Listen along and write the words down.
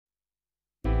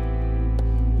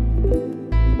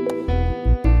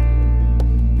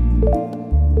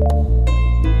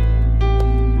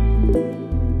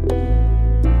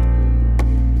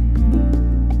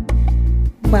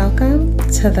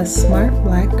to the Smart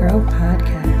Black Girl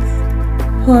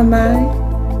Podcast. Who am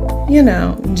I? You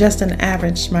know, just an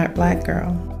average smart black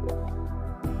girl.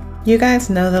 You guys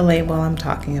know the label I'm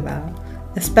talking about,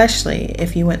 especially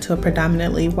if you went to a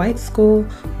predominantly white school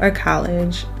or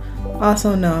college,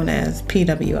 also known as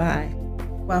PWI.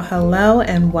 Well, hello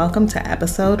and welcome to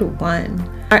episode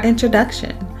 1, our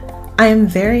introduction. I am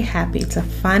very happy to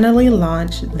finally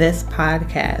launch this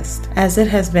podcast, as it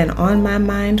has been on my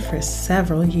mind for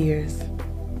several years.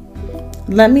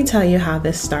 Let me tell you how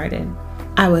this started.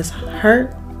 I was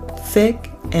hurt, sick,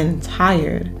 and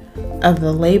tired of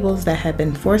the labels that had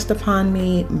been forced upon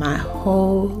me my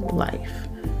whole life.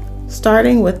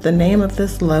 Starting with the name of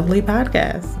this lovely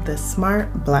podcast, The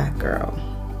Smart Black Girl.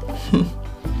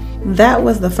 That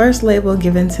was the first label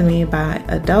given to me by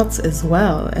adults as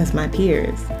well as my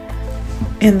peers.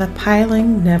 And the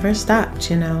piling never stopped,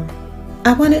 you know.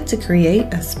 I wanted to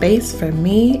create a space for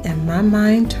me and my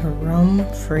mind to roam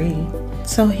free.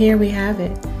 So here we have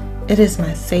it. It is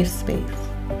my safe space.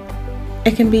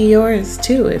 It can be yours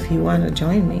too if you want to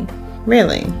join me.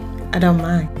 Really, I don't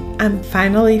mind. I'm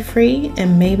finally free,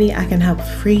 and maybe I can help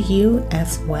free you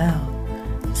as well.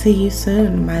 See you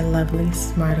soon, my lovely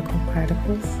smarticle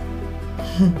particles.